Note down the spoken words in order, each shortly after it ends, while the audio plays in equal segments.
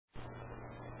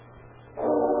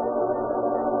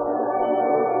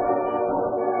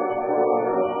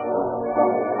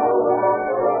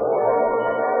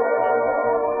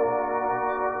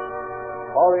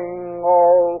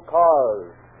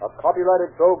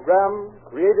copyrighted program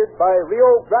created by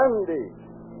Rio Grande.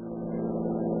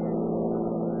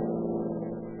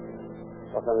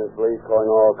 Los Angeles Police calling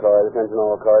all cars. Attention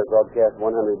all cars. Broadcast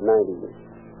 190.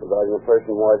 Regarding a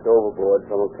person washed overboard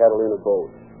from a Catalina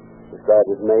boat. Described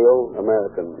as male,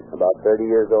 American, about 30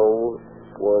 years old,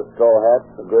 wore a straw hat,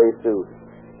 a gray suit.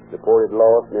 Reported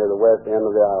lost near the west end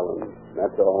of the island.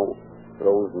 That's all.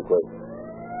 Throws and quick.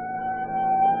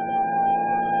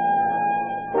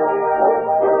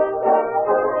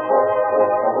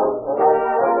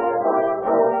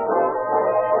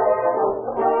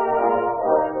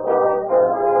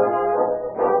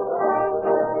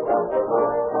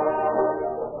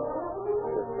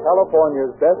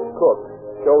 California's best cook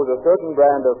shows a certain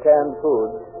brand of canned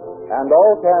foods, and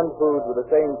all canned foods with the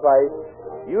same price,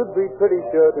 you'd be pretty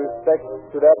sure to stick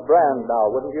to that brand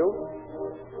now, wouldn't you?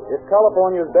 If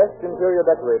California's best interior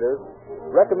decorators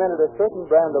recommended a certain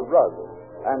brand of rugs,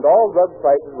 and all rug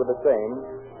prices were the same,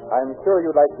 I'm sure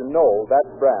you'd like to know that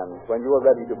brand when you are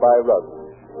ready to buy rugs.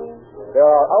 There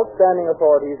are outstanding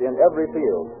authorities in every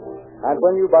field, and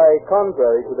when you buy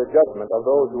contrary to the judgment of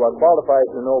those who are qualified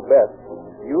to know best,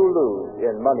 you lose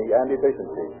in money and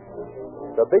efficiency.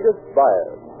 The biggest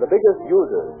buyers, the biggest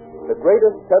users, the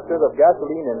greatest testers of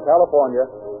gasoline in California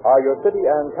are your city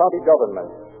and county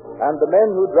governments and the men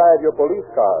who drive your police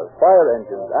cars, fire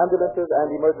engines, ambulances, and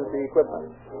emergency equipment.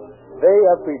 They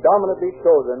have predominantly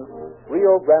chosen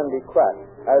Rio Grande Crack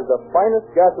as the finest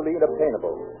gasoline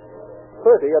obtainable.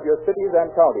 30 of your cities and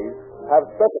counties have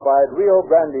specified Rio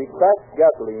Grande Crack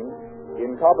gasoline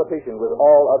in competition with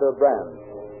all other brands.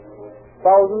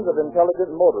 Thousands of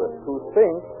intelligent motorists who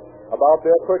think about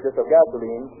their purchase of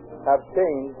gasoline have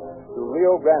changed to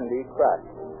Rio Grande Crack.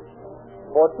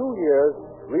 For 2 years,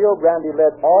 Rio Grande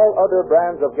led all other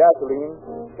brands of gasoline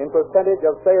in percentage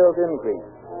of sales increase.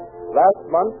 Last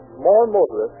month, more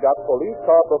motorists got police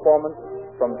car performance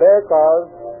from their cars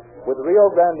with Rio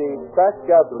Grande Crack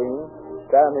gasoline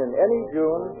than in any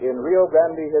June in Rio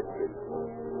Grande history.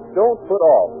 Don't put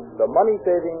off the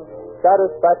money-saving,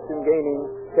 satisfaction-gaining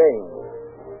change.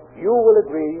 You will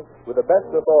agree with the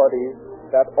best authorities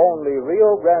that only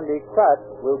Rio Grande Crack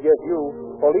will give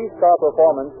you police car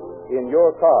performance in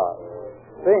your car.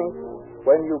 Think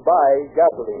when you buy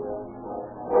gasoline.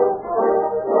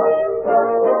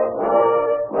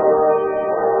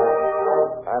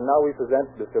 And now we present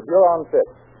Mr. Buron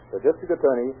Fitz, the District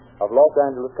Attorney of Los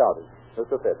Angeles County.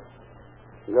 Mr. Fitz.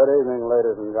 Good evening,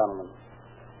 ladies and gentlemen.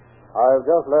 I've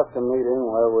just left a meeting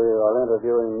where we are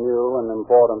interviewing new and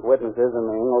important witnesses in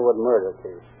the Inglewood murder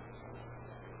case.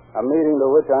 A meeting to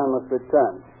which I must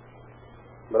return.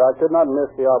 But I could not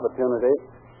miss the opportunity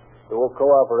to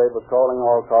cooperate with Calling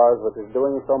All Cars, which is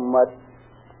doing so much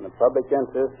in the public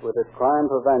interest with its crime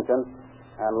prevention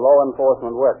and law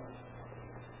enforcement work.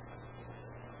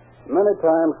 Many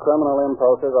times criminal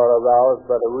impulses are aroused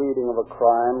by the reading of a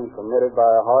crime committed by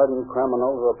a hardened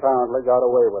criminal who apparently got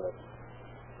away with it.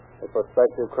 The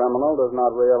prospective criminal does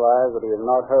not realize that he has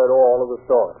not heard all of the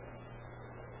story.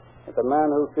 That the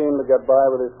man who seemed to get by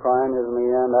with his crime is in the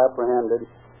end apprehended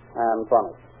and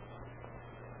punished.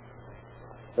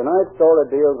 Tonight's story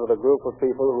deals with a group of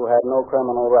people who had no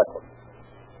criminal record.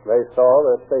 They saw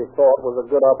that they thought was a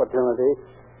good opportunity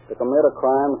to commit a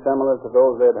crime similar to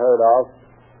those they'd heard of.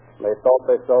 They thought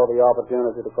they saw the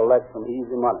opportunity to collect some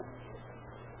easy money.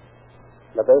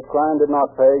 That this crime did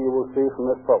not pay, you will see from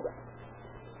this program.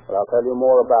 But I'll tell you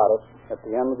more about it at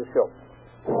the end of the show.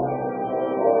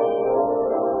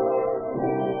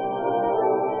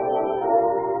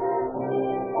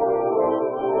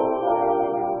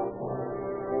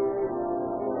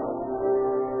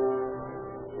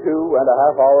 Two and a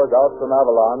half hours out from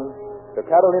Avalon, the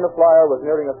Catalina flyer was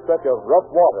nearing a stretch of rough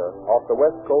water off the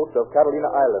west coast of Catalina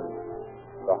Island.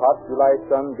 The hot July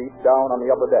sun beat down on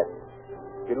the upper deck.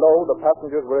 Below, the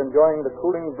passengers were enjoying the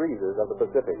cooling breezes of the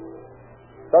Pacific.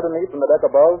 Suddenly, from the deck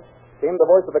above, came the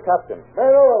voice of the captain.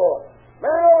 Man overboard!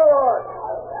 Man overboard!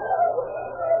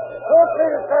 Don't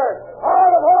leave us, sir!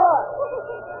 Hard aboard!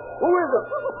 Who is it?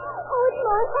 Oh, it's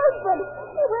my husband.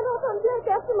 He went off on deck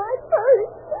after my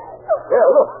purse. Yeah,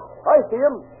 look. I see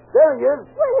him. There he is.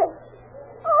 Where?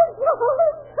 Oh, no.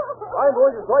 I'm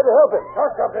going to try to help him.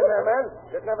 Tuck up in there, man.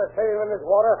 You'd never save him in this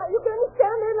water. Are you going to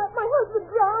stand there and let my husband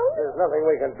drown? There's nothing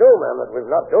we can do, ma'am, that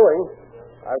we're not doing.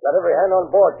 I've got every hand on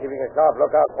board keeping a sharp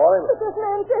lookout for him. But this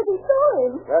man says he saw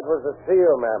him. That was the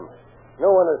seal, ma'am.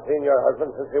 No one has seen your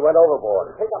husband since he went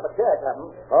overboard. Take up a chair, Captain.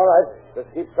 All right. Just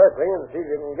keep circling and see if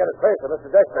you can get a trace of Mr.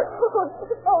 Dexter. Oh,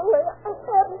 if only I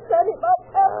hadn't set him up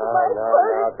after my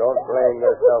purse. Now, don't blame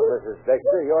yourself, Mrs.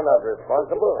 Dexter. You're not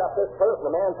responsible. Got this purse in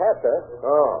the man's hat, sir.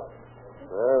 Oh.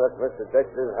 Well, that's Mr.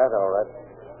 Dexter's hat, all right.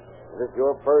 Is this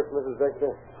your purse, Mrs.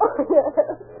 Dexter? Oh,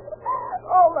 yes.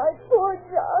 Oh, my poor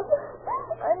John.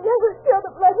 I never should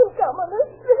have let him come on this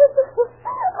trip.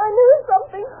 I knew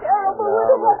something terrible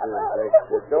would have happened. Mrs.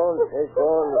 Dexter, don't take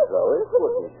on so. It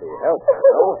wouldn't be helpful,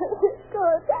 no? It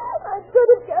could. I could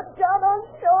have kept John on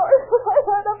shore. I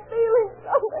had a feeling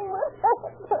something would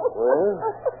happen. Well,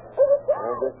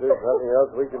 I guess there's nothing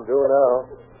else we can do now.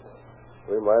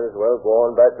 We might as well go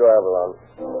on back to Avalon.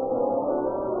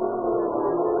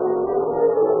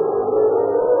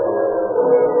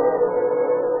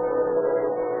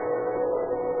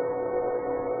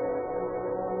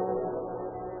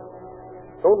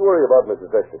 Don't worry about Mrs.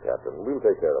 Dexter, Captain. We'll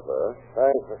take care of her.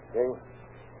 Thanks, Mr. King.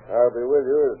 I'll be with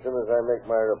you as soon as I make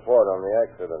my report on the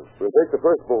accident. We'll take the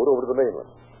first boat over to the mainland.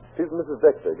 See if Mrs.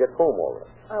 Dexter gets home all right.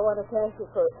 I want to thank you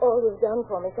for all you've done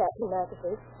for me, Captain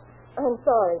McAfee. I'm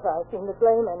sorry if I seem to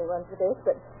blame anyone for this,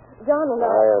 but John and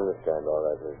I understand all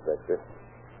right, Miss Dexter.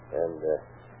 And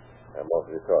I'm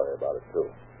awfully sorry about it, too.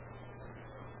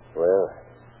 Well,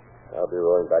 I'll be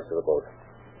rowing back to the boat.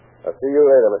 I'll see you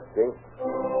later, Mr. King.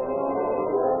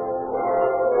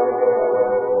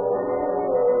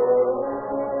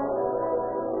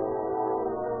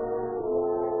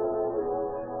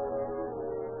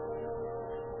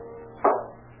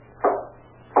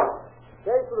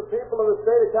 People of the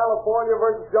state of California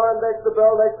versus John Dexter,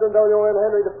 Bell Dexter, and W.N.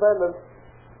 Henry, defendants.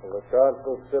 The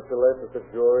counsel stipulates that the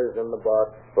jury is in the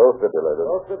box. Both stipulated.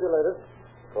 Both stipulated.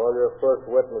 Call your first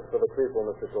witness for the people,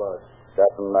 Mr. Clark.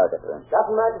 Captain McAfee.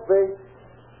 Captain McAfee,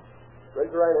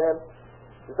 raise your right hand.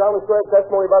 You solemnly swear the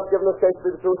testimony about giving this case to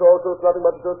be the truth, also it's nothing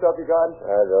but the truth, self you God?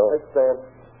 I do. Take a stand.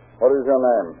 What is your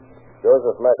name?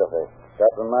 Joseph McAfee.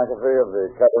 Captain McAfee of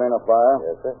the Catalina fire?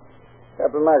 Yes, sir.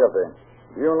 Captain McAfee,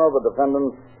 do you know the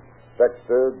defendants,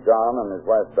 Dexter, John, and his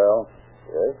wife, Bell?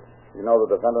 Yes? You know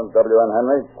the defendant, W.N.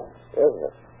 Henry? Yes,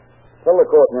 sir. Tell the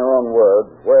court in your own words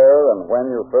where and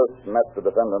when you first met the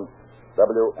defendant,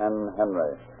 W.N.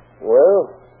 Henry. Well,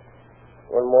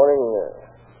 one morning,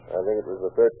 I think it was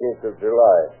the 13th of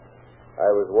July, I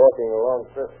was walking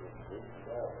along 5th Street.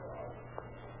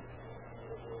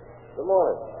 Good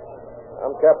morning.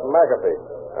 I'm Captain McAfee.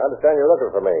 I understand you're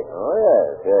looking for me. Oh,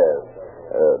 yes.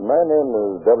 My name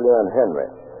is W.N. Henry.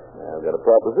 I've got a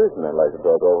proposition I'd like to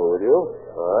talk over with you.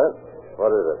 All right.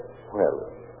 What is it? Well,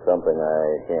 something I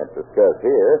can't discuss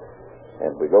here.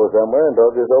 Can't we go somewhere and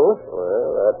talk this over?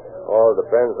 Well, that all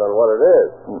depends on what it is.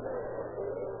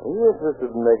 Are you interested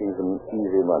in making some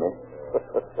easy money?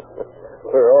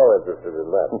 We're all interested in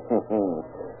that.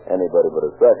 Anybody but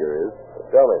a sucker is.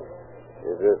 Tell me,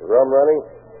 is this rum running?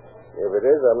 If it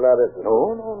is, I'm not interested.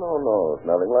 No. It's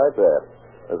nothing like that.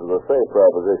 This is a safe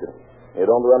proposition. You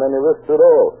don't run any risks at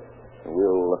all.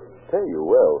 We'll pay you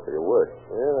well for your work.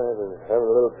 Well, I've been having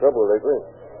a little trouble lately,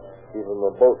 keeping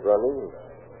the boat running.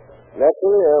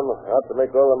 Naturally, I'm out to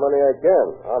make all the money I can,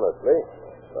 honestly.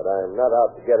 But I'm not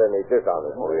out to get any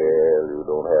dishonest. Well, you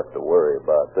don't have to worry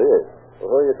about this.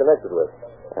 Well, who are you connected with?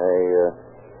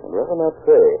 I'd rather not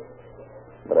say.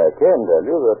 But I can tell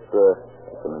you that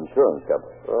it's an insurance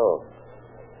company. Oh.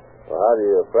 Well, how do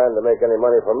you plan to make any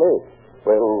money from me?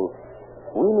 Well,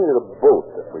 we needed a boat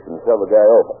that we can sell the guy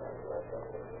over.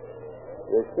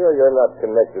 You're sure you're not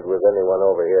connected with anyone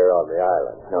over here on the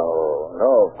island?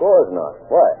 No, of course not.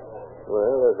 Why?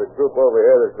 Well, there's a group over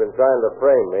here that's been trying to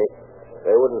frame me.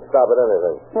 They wouldn't stop at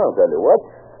anything. I'll tell you what.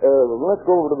 Let's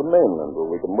go over to the mainland where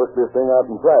we can work this thing out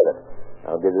in private.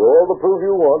 I'll give you all the proof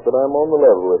you want that I'm on the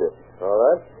level with you. All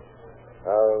right.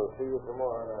 I'll see you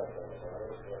tomorrow night.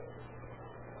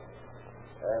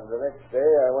 And the next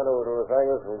day, I went over to Los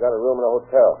Angeles and got a room in a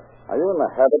hotel. Are you in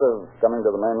the habit of coming to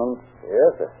the mainland?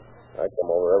 Yes, sir. I come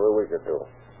over every week or two.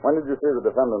 When did you see the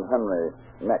defendant, Henry,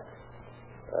 next?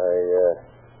 I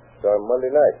saw him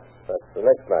Monday night. That's the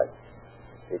next night.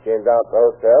 He came down to the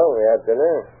hotel, we had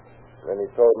dinner, and then he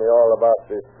told me all about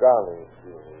this drowning.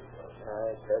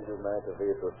 I tell you,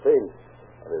 McAfee, it's a cinch.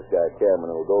 This guy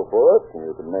Cameron will go for it, and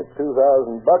you can make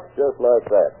 $2,000 just like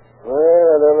that. Well,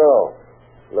 I don't know.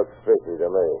 Looks fishy to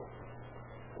me.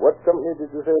 What company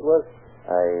did you say it was?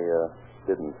 I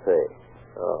didn't say.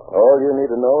 Oh. All you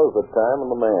need to know is the time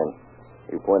and the man.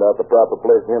 You point out the proper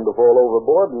place for him to fall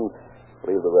overboard and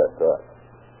leave the rest to us.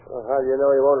 Well, how do you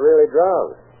know he won't really drown?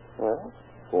 Well,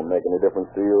 won't make any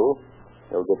difference to you.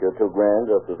 He'll get your $2,000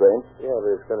 just the same. Yeah,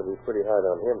 but it's going to be pretty hard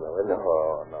on him, though, isn't it?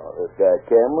 No. This guy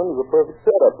Cameron's a perfect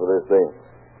setup for this thing.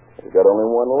 He's got only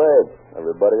one leg.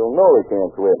 Everybody will know he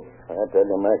can't swim. I tell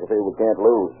you, McAfee, we can't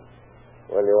lose.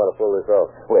 When do you want to pull this off?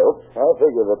 Well, I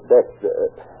figure that Dexter,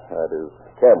 that is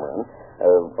Cameron,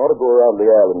 ought to go around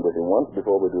the island with him once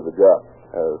before we do the job.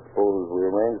 Suppose we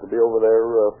arrange to be over there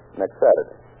next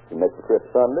Saturday. You make the trip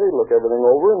Sunday, look everything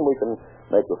over, and we can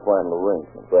make the final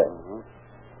arrangement then. Mm-hmm.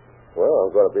 Well,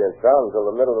 I'm going to be in town until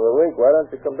the middle of the week. Why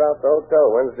don't you come down to the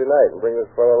hotel Wednesday night and bring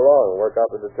this fellow along and work out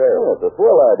the details? Yeah, it's a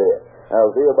swell idea.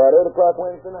 I'll see you about 8 o'clock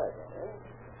Wednesday night.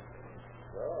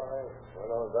 Well, I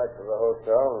went on back to the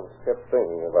hotel and kept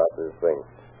thinking about this thing.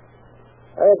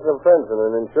 I had some friends in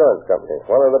an insurance company,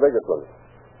 one of the biggest ones.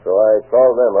 So I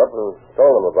called them up and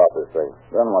told them about this thing.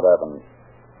 Then what happened?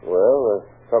 Well, the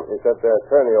company sent their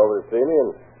attorney over to see me,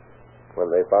 and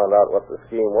when they found out what the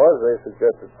scheme was, they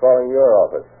suggested calling your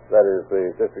office. That is,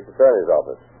 the district attorney's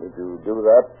office. Did you do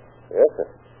that? Yes, sir.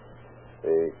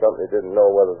 The company didn't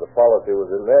know whether the policy was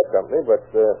in their company, but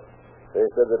they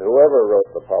said that whoever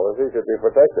wrote the policy should be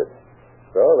protected.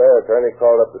 So their attorney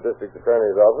called up the district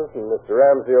attorney's office, and Mr.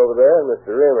 Ramsey over there and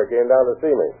Mr. Reamer came down to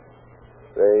see me.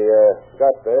 They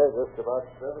got there just about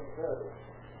 7:30.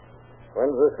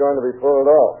 When's this going to be pulled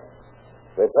off?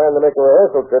 They plan to make a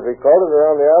rehearsal trip. He called it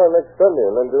around the island next Sunday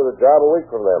and then do the job a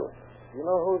week from them. You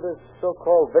know who this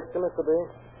so-called victim is to be?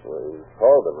 Well, he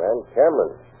called the man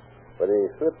Cameron, but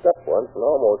he slipped up once and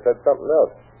almost said something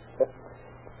else.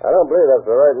 I don't believe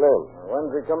that's the right name.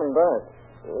 When's he coming back?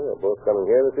 Well, they're both coming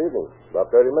here this evening,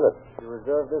 about 30 minutes. You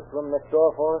reserved this room next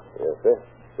door for us? Yes, sir.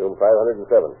 Room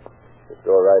 507. This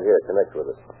door right here connects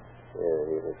with it. Yeah,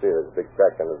 you can see there's a big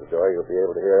crack under the door. You'll be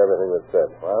able to hear everything that's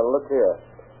said. Well, look here.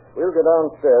 We'll go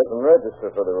downstairs and register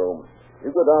for the room. You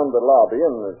go down to the lobby,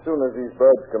 and as soon as these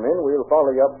birds come in, we'll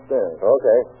follow you upstairs.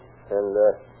 Okay. And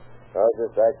I'll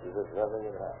just act as if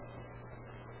nothing had happened.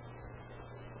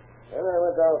 Then I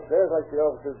went downstairs like the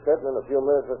officer said, and in a few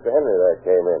minutes Mr. Henry there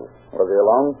came in. Was he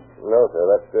along? No, sir.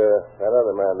 That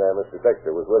other man there, Mr.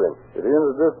 Dexter, was with him. Did he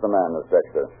introduce the man as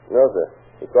Dexter? No, sir.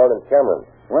 He called him Cameron.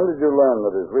 When did you learn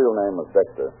that his real name was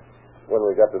Dexter? When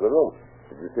we got to the room.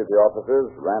 Did you see the officers,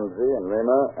 Ramsey and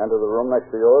Reamer, enter the room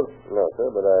next to yours? No, sir,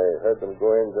 but I heard them go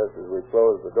in just as we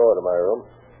closed the door to my room.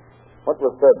 What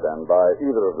was said then by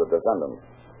either of the defendants?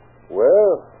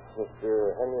 Well,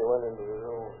 Mr. Henry went into the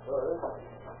room first.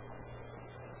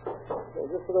 Hey,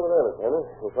 just sit over there, Mr. Henry.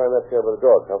 We'll find that chair by the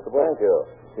door comfortable. Thank you.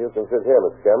 You can sit here,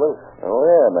 Mr. Cameron. Oh,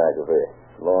 yeah, McAfee.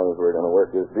 As long as we're going to work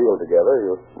this deal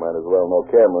together, you might as well know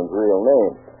Cameron's real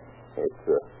name. It's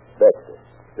Dexter.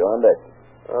 John Dexter.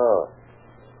 Oh.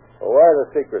 Well, why the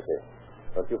secrecy?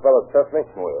 Don't you fellows trust me?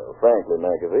 Well, frankly,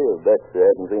 McAfee, if Dexter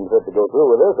hadn't seen fit to go through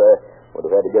with us, I would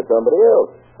have had to get somebody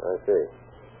else. I see.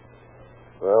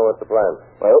 Well, what's the plan?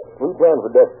 Well, we plan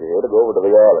for Dexter here to go over to the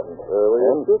island. Will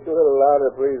you speak a little louder,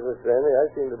 please, Mr. Henry? I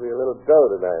seem to be a little dull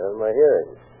tonight on my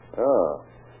hearing. Oh.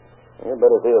 You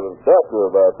better see a doctor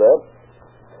about that.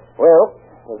 Well,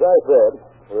 as I said,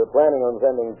 we're planning on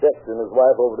sending Dexter and his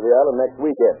wife over to the island next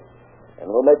weekend. And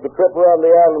we'll make the trip around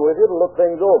the island with you to look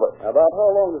things over. About how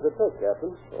long does it take,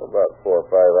 Captain? Well, about 4 or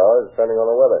 5 hours, depending on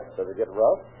the weather. Does it get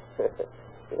rough?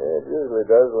 Yeah, it usually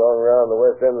does along around the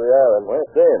west end of the island.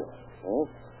 West End.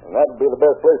 And that'd be the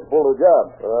best place to pull the job.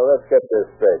 Well, let's get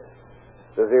this straight.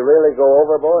 Does he really go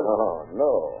overboard?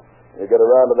 No. You get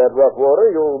around to that rough water,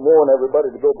 you'll warn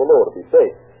everybody to go below to be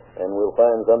safe. And we'll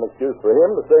find some excuse for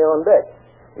him to stay on deck.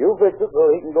 You fix it so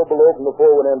he can go below from the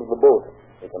forward end of the boat.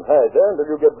 He can hide there until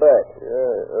you get back.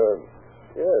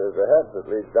 Yeah, there's a hatch that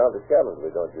leads down to cabins we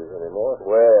don't use anymore.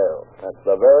 Well, that's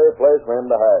the very place for him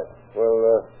to hide.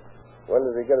 Well, when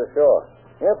does he get ashore?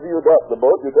 After you dock the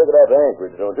boat, you take it out to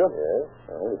anchorage, don't you? Yes.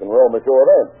 You can roam ashore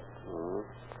then. Mm-hmm.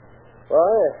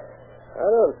 Well, I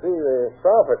don't see the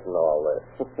profit in all this.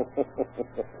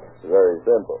 Very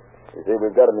simple. You see,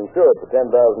 we've got him insured for $10,000,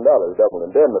 double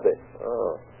indemnity.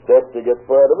 Oh. Dexter gets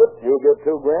part of it, you get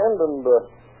 $2,000, and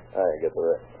I get the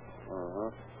rest. Mm-hmm.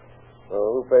 Well,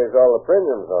 who pays all the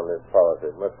premiums on this policy?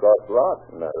 It must cost a lot.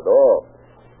 Not at all.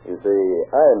 You see,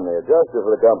 I'm the adjuster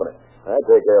for the company. I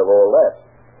take care of all that.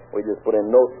 We just put in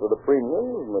notes for the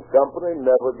premiums, and the company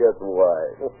never gets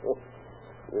wise.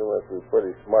 You must be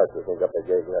pretty smart to think up a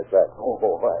gig like that.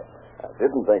 Oh, I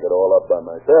didn't think it all up by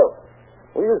myself.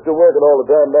 We used to work it all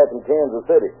the time back in Kansas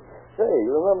City. Say,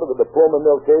 you remember the diploma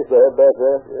mill case they had back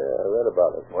there? Yeah, I read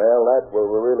about it. Well, that's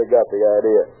where we really got the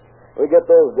idea. We get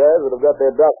those guys that have got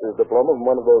their doctor's diploma from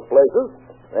one of those places,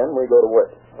 and we go to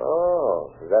work.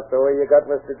 Oh, is that the way you got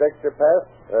Mr. Dexter passed?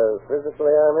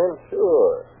 Physically, I mean?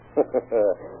 Sure.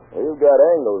 We've got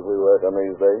angles we work on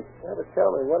these days. Yeah, but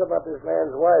tell me, what about this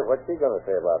man's wife? What's she going to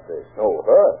say about this? Oh,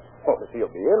 her? Oh,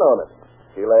 she'll be in on it.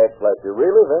 She'll act like she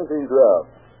really thinks he's drowned.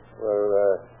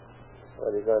 Well,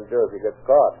 what are you going to do if he gets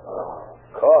caught? Oh,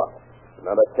 caught?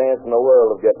 Not a chance in the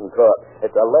world of getting caught.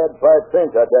 It's a lead pipe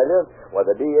cinch, I tell you. Why,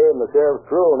 the DA and the sheriff's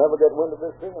crew will never get wind of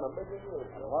this thing in a million years.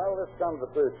 And while this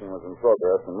conversation was in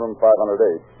progress in room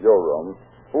 508, your room,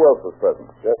 who else was present?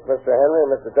 Just Mr. Henry,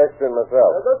 Mr. Dexter, and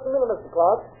myself. Just a minute, Mr.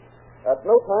 Clark. At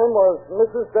no time was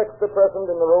Mrs. Dexter present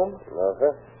in the room? No,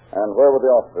 sir. And where were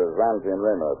the officers, Ramsey and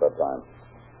Raymer, at that time?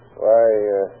 Why,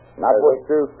 Not what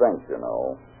you think, you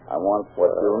know. I want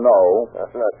what you know.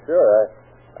 I'm not sure.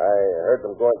 I heard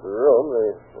them going to the room.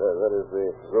 That is the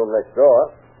room next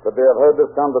door. Could they have heard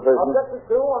this conversation? Objected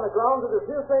to on the grounds of his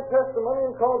hearsay testimony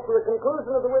and called for the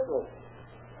conclusion of the witness.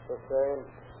 The same.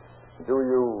 Do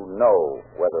you know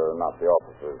whether or not the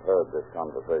officers heard this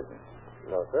conversation?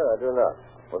 No, sir, I do not.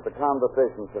 Was the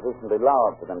conversation sufficiently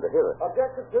loud for them to hear it?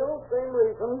 Objected to, same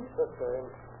reason. The same.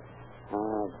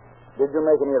 Did you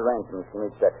make any arrangements to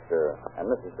meet Dexter and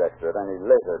Mrs. Dexter at any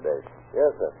later date?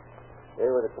 Yes, sir. They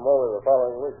were to come over the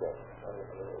following weekend.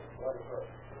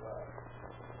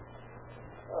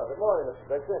 Oh, good morning,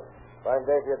 Mr. Dexter. Fine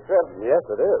day for your trip. Yes,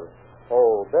 it is.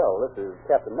 Oh, Belle, this is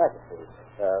Captain McAfee,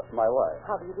 my wife.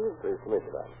 How do you do? Pleased to meet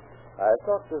you, ma'am. I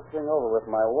talked this thing over with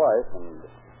my wife, and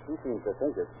she seems to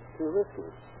think it's too risky.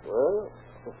 Well,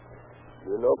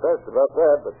 you know best about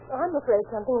that, but... I'm afraid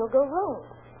something will go wrong.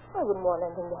 I wouldn't want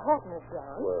anything to happen to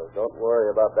John. Well, don't worry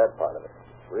about that part of it.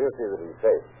 We'll see that he's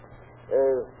safe.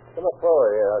 Come up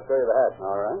forward here. I'll show you the hatch.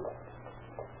 All right.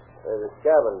 There's a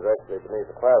cabin directly beneath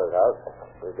the pilot house.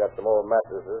 We've got some old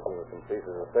mattresses and some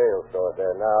pieces of sail stored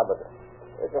there now, but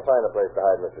we can find a place to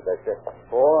hide, Mr. Dexter.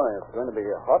 Boy, it's going to be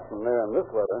hot in there in this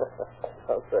weather.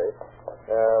 I'll say.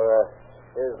 Now,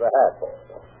 here's the hatch.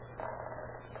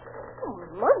 Oh,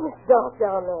 my, it's dark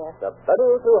down there. The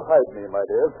better to hide me, my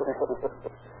dear.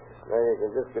 Now, you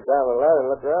can just get down the ladder and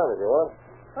look around if you want.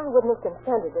 I wouldn't have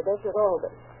consented to this at all,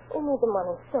 but we need the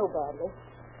money so badly.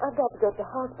 I've got to go to the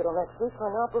hospital next week for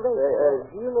an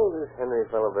operation. Do you know this Henry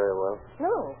fellow very well?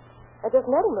 No. I just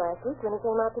met him last week when he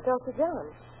came out to talk to John.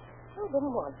 I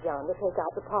didn't want John to take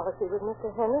out the policy with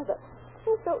Mr. Henry, but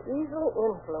he's so easily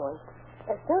influenced.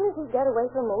 As soon as he got away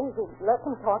from me, he let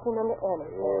them talk him into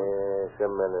anything. Yeah,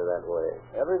 some men are that way.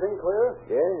 Everything clear?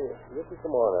 Yeah. This is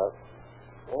some more now.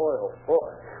 Boy, oh,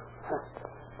 boy.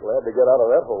 Glad to get out of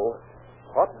that hole.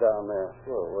 Hot down there.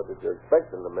 Well, what did you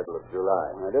expect in the middle of July?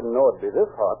 I didn't know it'd be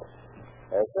this hot.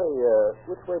 Say,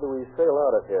 which way do we sail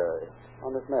out of here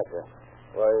on this map here?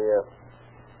 Why,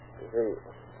 you see,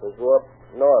 we go up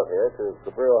north here to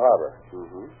Cabrillo Harbor.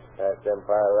 Mm-hmm. Past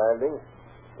Empire Landing,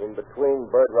 in between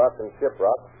Bird Rock and Ship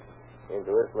Rock,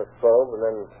 into Isthmus Cove, and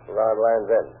then around Land's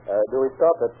End. Do we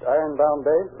stop at Ironbound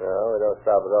Bay? No, we don't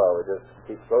stop at all. We just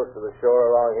keep close to the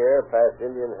shore along here, past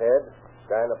Indian Head,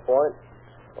 China Point,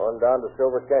 on down to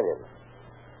Silver Canyon.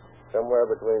 Somewhere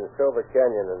between Silver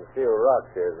Canyon and Seal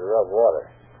Rocks here is the rough water.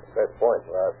 Best point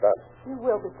for our stop. You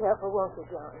will be careful, won't you,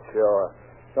 John? Sure.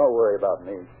 Don't worry about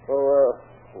me. Well,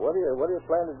 what do you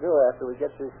plan to do after we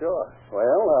get to shore? Well,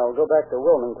 I'll go back to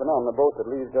Wilmington on the boat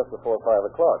that leaves just before 5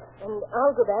 o'clock. And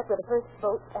I'll go back with the first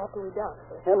boat after we dock.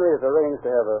 Henry has arranged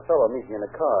to have a fellow meet me in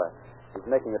a car. He's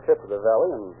making a trip to the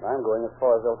valley, and I'm going as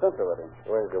far as El Centro with him.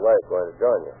 When's your wife going to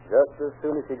join you? Just as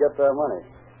soon as she gets our money.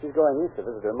 She's going east to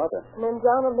visit her mother. And then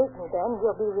John will meet me then.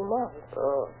 We'll be remarried.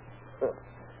 Oh.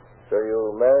 So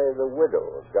you marry the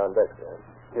widow of John Dexter?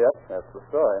 Yep, that's the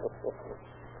story.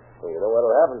 Well, you know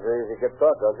what'll happen to you if you get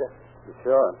caught, don't you?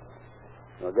 Sure.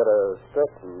 You'll get a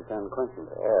stretch from San Quentin.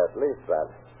 Yeah, at least that.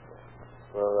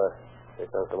 Well, here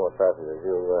comes some more passengers.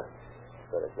 You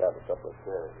better grab a couple of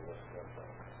chairs.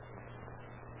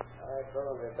 I told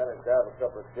them they better grab a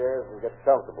couple of chairs and get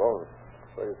comfortable.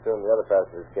 Pretty soon the other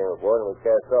passengers came aboard and we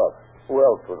cast off. Who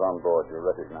else was on board you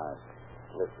recognize?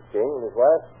 Mr. King and his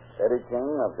wife? Eddie King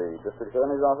of the District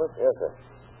Attorney's Office? Yes, sir.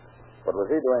 What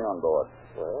was he doing on board?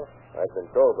 Well, I've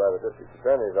been told by the District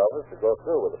Attorney's Office to go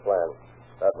through with the plan.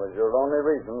 That was your only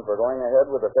reason for going ahead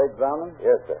with the fake drowning?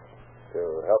 Yes, sir. To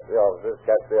help the officers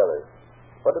catch the others.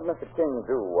 What did Mr. King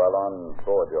do while on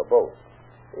board your boat?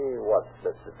 He watched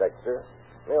Mr. Dexter.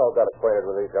 They all got acquainted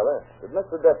with each other. Did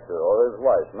Mr. Dexter or his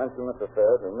wife mention this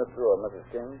affair to Mr. or Mrs.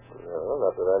 King? No,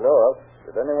 not that I know of.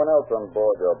 Did anyone else on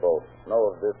board your boat know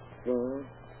of this scheme?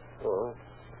 Oh.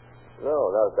 No,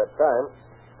 not at that time.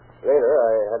 Later,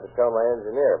 I had to tell my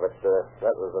engineer, but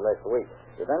that was the next week.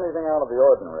 Did anything out of the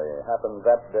ordinary happen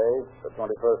that day, the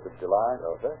 21st of July?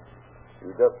 No, sir.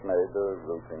 You just made the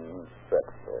routine trip.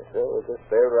 Yes, sir. We just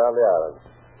sailed around the island.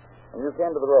 When you came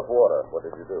to the rough water, what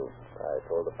did you do? I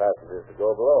told the passengers to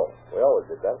go below. We always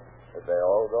did that. Did they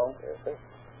all go? Yes, sir.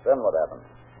 Then what happened?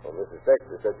 Well, Mrs.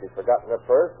 Dexter said she'd forgotten it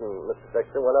first, and Mr.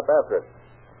 Dexter went up after it.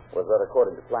 Was that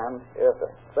according to plan? Yes, sir.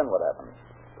 Then what happened?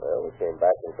 Well, we came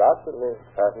back and docked, and the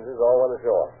passengers all went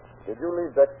ashore. Did you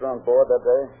leave Dexter on board that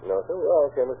day? No, sir, we all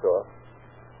came ashore.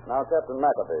 Now, Captain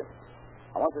McAfee,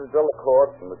 I want you to tell the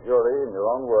court and the jury in your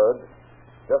own words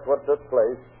just what took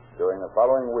place during the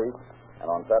following week and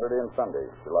on Saturday and Sunday,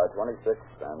 July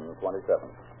 26th and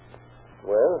 27th.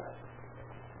 Well,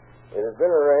 it has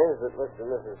been arranged that Mr.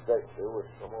 and Mrs. Dexter would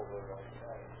come over right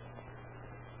now.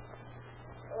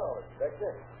 Oh, Mr.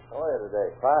 Dexter. How are you today?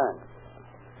 Fine.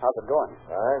 How's it going?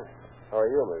 Fine. How are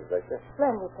you, Mrs. Dexter?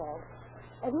 Splendid, thanks.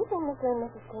 Have you seen Mr. and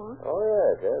Mrs. King? Oh,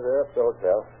 yes. They're up at the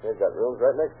hotel. They've got rooms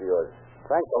right next to yours.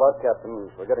 Thanks a lot,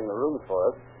 Captain, for getting the rooms for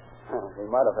us. We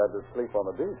might have had to sleep on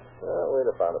the beach. Well, we'd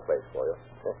have found a place for you.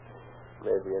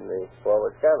 Maybe in the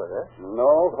forward cabin, huh?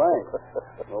 No, thanks.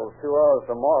 Those 2 hours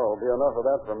tomorrow will be enough of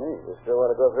that for me. You still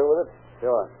want to go through with it?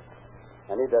 Sure.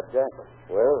 I need that jacket.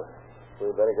 Well,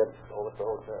 we better get over to the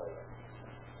hotel.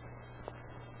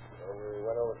 Well, we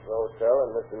went over to the hotel,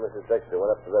 and Mr. and Mrs. Dexter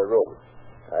went up to their rooms.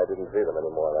 I didn't see them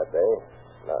anymore that day,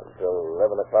 not until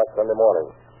 11 o'clock Sunday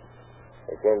morning.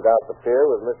 They came down to the pier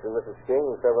with Mr. and Mrs. King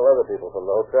and several other people from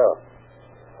the hotel.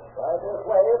 Right this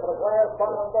way for the glass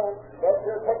bottom boat. Get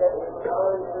your ticket. Right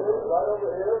over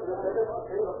here. Your tickets to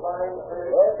see the flying fish.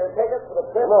 Get your tickets for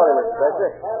the trip. Good morning, Mr. Dexter.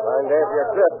 Fine day for your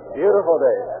trip. Beautiful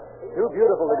day. Too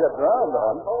beautiful to get drowned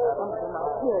on.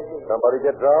 Somebody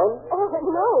get drowned? Oh,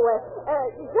 no.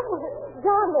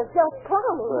 John was just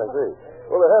clowning. I see.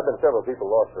 Well, there have been several people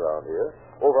lost around here,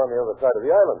 over on the other side of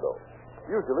the island, though.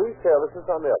 Usually, carelessness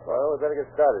on the up. Well, we better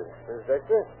get started. Mrs.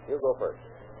 Dexter, you go first.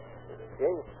 Mrs.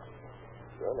 King.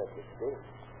 Sure, that's Mrs. King.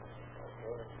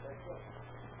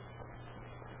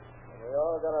 We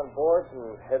all got on board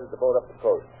and headed the boat up the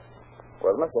coast.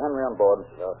 Was Mr. Henry on board?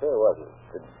 No, sir, it wasn't.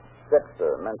 Did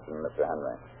Dexter mention Mr.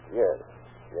 Henry? Yes.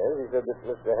 Yes, he said that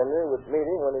Mr. Henry would meet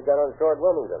him when he got on shore at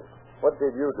Wilmington. What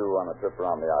did you do on the trip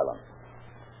around the island?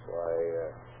 Why,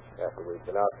 after we'd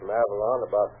been out from Avalon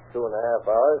about 2.5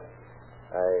 hours,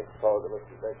 I followed the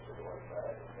Mr. Dexter to one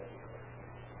side.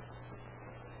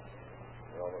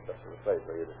 We're almost up to the place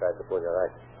where you decide to pull your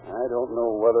axe. I don't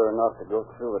know whether or not to go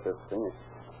through with this thing.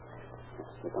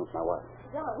 Here comes my wife.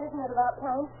 John, isn't it about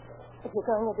time? If you're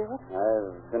going to do it?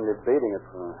 I've been debating it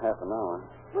for half an hour.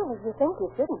 Well, if you think you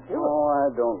shouldn't do it. Oh, I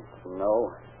don't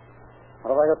know.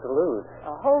 What have I got to lose?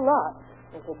 A whole lot.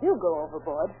 If you do go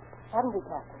overboard, haven't you,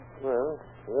 Captain? Well,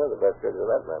 you're the best judge of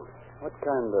that, ma'am. What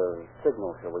kind of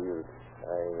signal shall we use?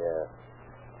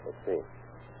 Let's see.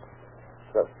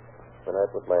 Look, when I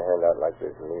put my hand out like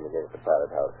this and lean against the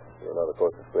pilot house, you'll know the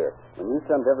coast is clear. When you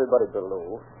send everybody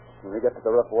below, when we get to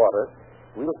the rough water,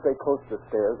 we'll stay close to the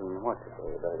stairs and watch it.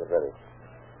 You better get ready.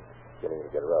 Beginning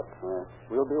to get rough.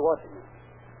 We'll be watching it.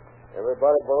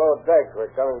 Everybody below deck,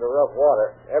 we're coming to rough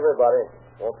water. Everybody.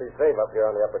 Won't be safe up here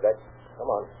on the upper deck. Come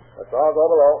on. Let's all go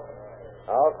below.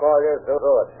 I'll call you as soon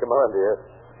as it. Come on, dear.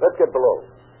 Let's get below.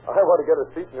 I want to get a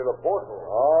seat near the porthole.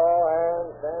 Oh,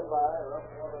 and stand by. Rough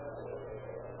water.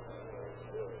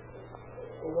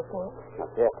 You think? Not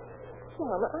yet.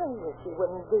 John, I wish you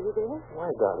wouldn't do this.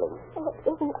 Why, darling? Well, it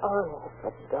isn't honest.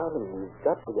 But, darling, you've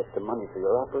got to get the money for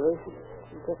your operation.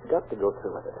 You've just got to go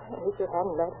through with it. I wish you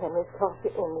hadn't let Henry talk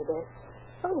you into this.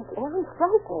 Honestly, I'm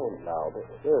frightened. Oh, now,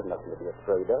 there's nothing to be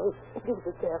afraid of. Do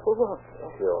be careful, won't you?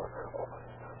 Sure. Oh,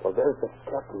 well, there's the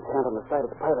captain's hand on the side of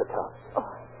the pilot's house.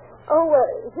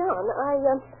 John, I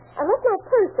left my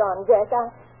purse on deck.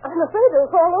 I'm afraid it'll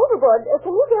fall overboard.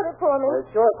 Can you get it for me?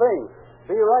 Sure thing.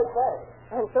 Be right back.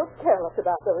 I'm so careless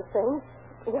about those things.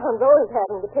 John's always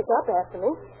having to pick up after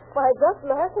me. Why, just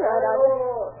last night I...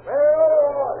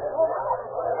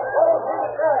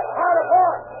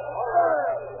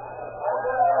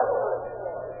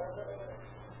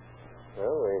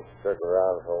 Well, we circled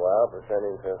around for a while,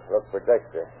 pretending to look for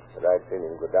Dexter. But I'd seen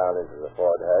him go down into the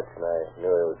forward hatch, and I knew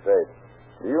he was safe.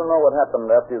 Do you know what happened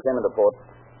after you came into port?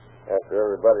 After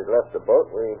everybody left the boat,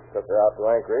 we took her out to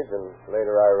anchorage, and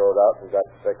later I rowed out and got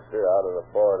Dexter out of the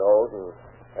forward hold and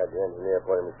had the engineer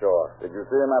put him ashore. Did you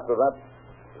see him after that?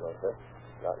 No, sir.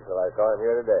 Not until I saw him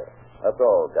here today. That's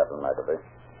all, Captain McAfee.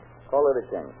 Call Eddie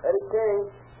King. Eddie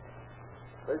King.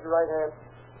 Raise your right hand.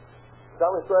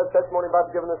 Solemnly swear the testimony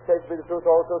about giving this case to be the truth,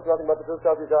 all the truth, nothing but the truth,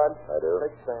 self you God. I do.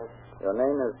 Take a stand. Your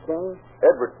name is King?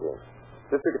 Edward King.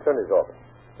 District Attorney's Office.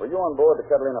 Were you on board the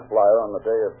Catalina Flyer on the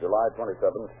day of July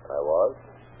 27th? I was.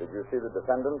 Did you see the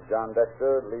defendant, John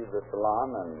Dexter, leave the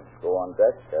salon and go on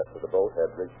deck after the boat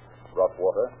had reached rough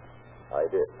water? I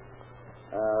did.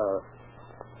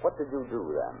 What did you do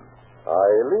then? I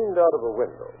leaned out of a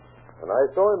window, and I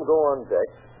saw him go on deck,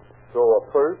 throw a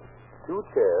purse, 2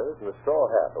 chairs, and a straw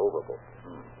hat overboard.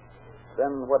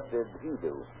 Then what did he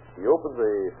do? He opened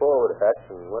the forward hatch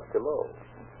and went below.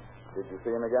 Did you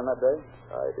see him again that day?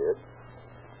 I did.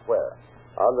 Where?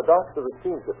 On the docks of the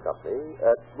steamship company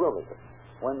at Wilmington.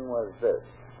 When was this?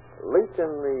 Late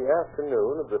in the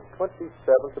afternoon of the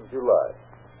 27th of July.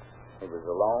 He was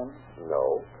alone?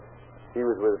 No. He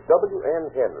was with W.N.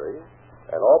 Henry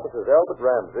and officers Albert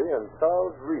Ramsey and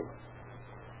Charles Reed.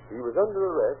 He was under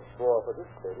arrest for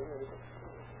participating in...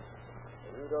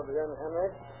 Are you W.N. Henry?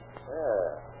 Yeah.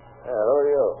 Who are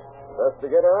you?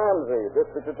 Investigator Ramsey,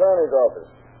 District Attorney's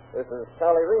Office. This is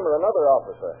Charlie Reamer, another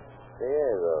officer. He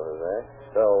is over there.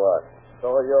 So what? So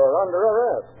you're under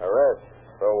arrest. Arrest?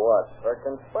 For what? For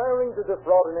conspiring to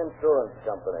defraud an insurance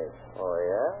company. Oh,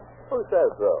 yeah? Who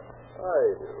says so? I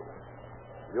do.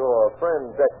 Your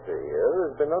friend Dexter here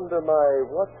has been under my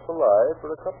watchful eye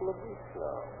for a couple of weeks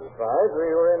now. Besides, we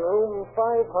were in room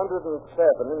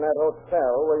 507 in that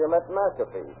hotel where you met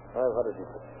McAfee. 507.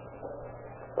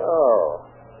 Oh,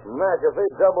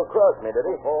 McAfee double-crossed me, did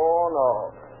he? Oh,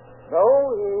 no. No,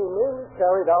 he merely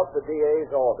carried out the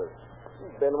DA's orders.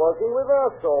 He's been working with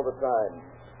us all the time.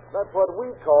 That's what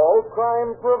we call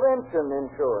crime prevention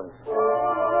insurance.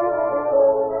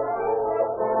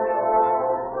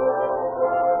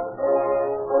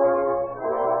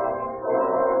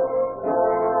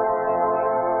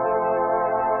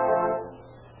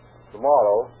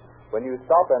 Tomorrow, when you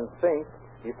stop and think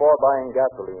before buying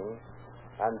gasoline,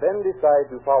 and then decide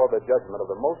to follow the judgment of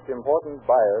the most important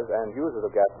buyers and users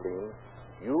of gasoline,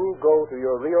 you'll go to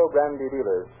your Rio Grande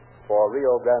dealers for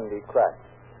Rio Grande crack.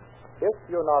 If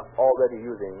you're not already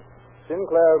using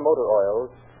Sinclair motor oils,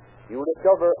 you'll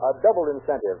discover a double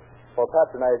incentive for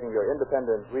patronizing your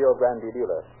independent Rio Grande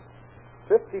dealer.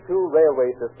 52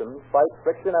 railway systems fight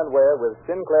friction and wear with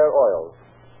Sinclair oils.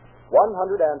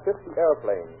 150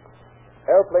 airplanes,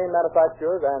 airplane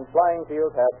manufacturers and flying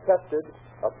fields have tested,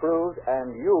 approved,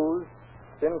 and used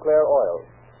Sinclair oils.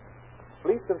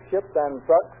 Fleets of ships and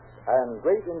trucks and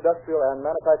great industrial and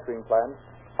manufacturing plants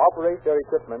operate their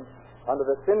equipment under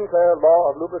the Sinclair law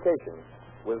of lubrication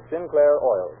with Sinclair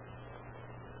oils.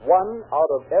 1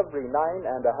 out of every 9.5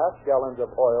 gallons of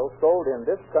oil sold in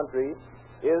this country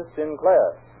is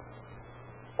Sinclair.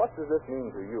 What does this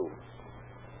mean to you?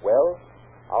 Well,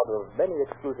 out of many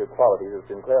exclusive qualities of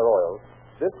Sinclair oils,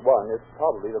 this one is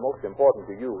probably the most important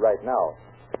to you right now.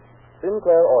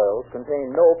 Sinclair oils contain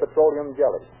no petroleum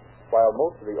jelly, while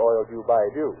most of the oils you buy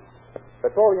do.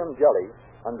 Petroleum jelly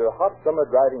under hot summer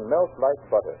driving melts like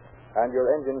butter, and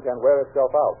your engine can wear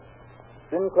itself out.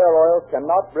 Sinclair oils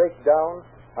cannot break down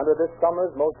under this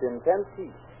summer's most intense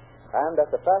heat, and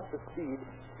at the fastest speed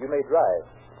you may drive.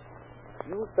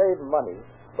 You save money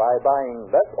by buying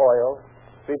less oil,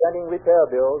 preventing repair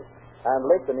bills, and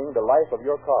lengthening the life of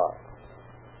your car.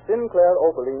 Sinclair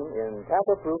Opaline in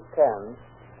tamper-proof cans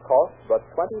costs but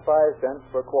 25 cents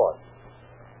per quart.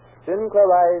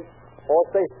 Sinclairized for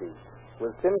safety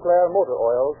with Sinclair motor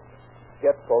oils.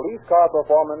 Get police car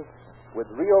performance with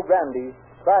Rio Grande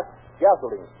fast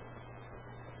gasoline.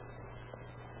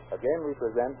 Again, we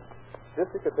present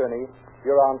District Attorney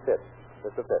Huron Fitz.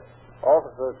 Mr. Fitz.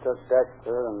 Officers took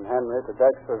Dexter and Henry to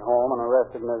Dexter's home and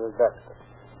arrested Mrs. Dexter.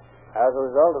 As a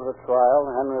result of the trial,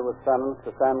 Henry was sentenced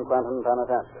to San Quentin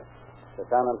Penitentiary. The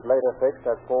sentence later fixed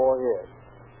at 4 years.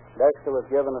 Dexter was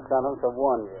given a sentence of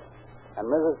 1 year, and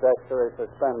Mrs. Dexter a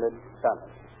suspended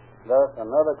sentence. Thus,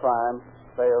 another crime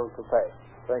failed to pay.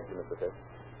 Thank you, Mr. Fitz.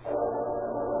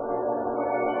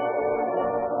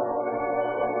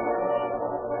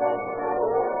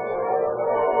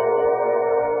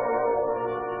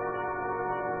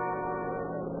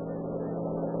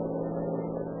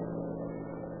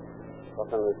 Los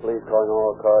Angeles Police calling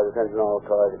all cars, attention all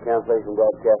cars. A cancellation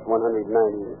broadcast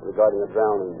 190 regarding a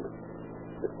drowning.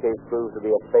 This case proves to be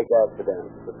a fake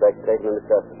accident. Suspect taken into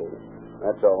custody.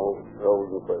 That's all. Rolls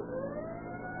and first.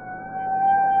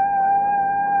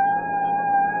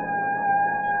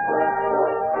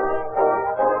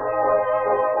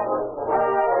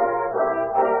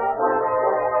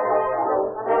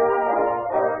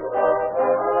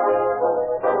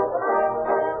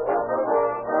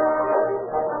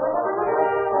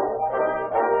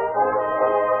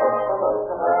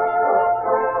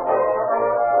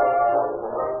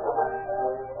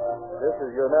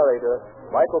 Narrator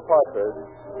Michael Parker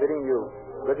bidding you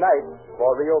good night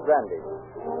for Rio Grande.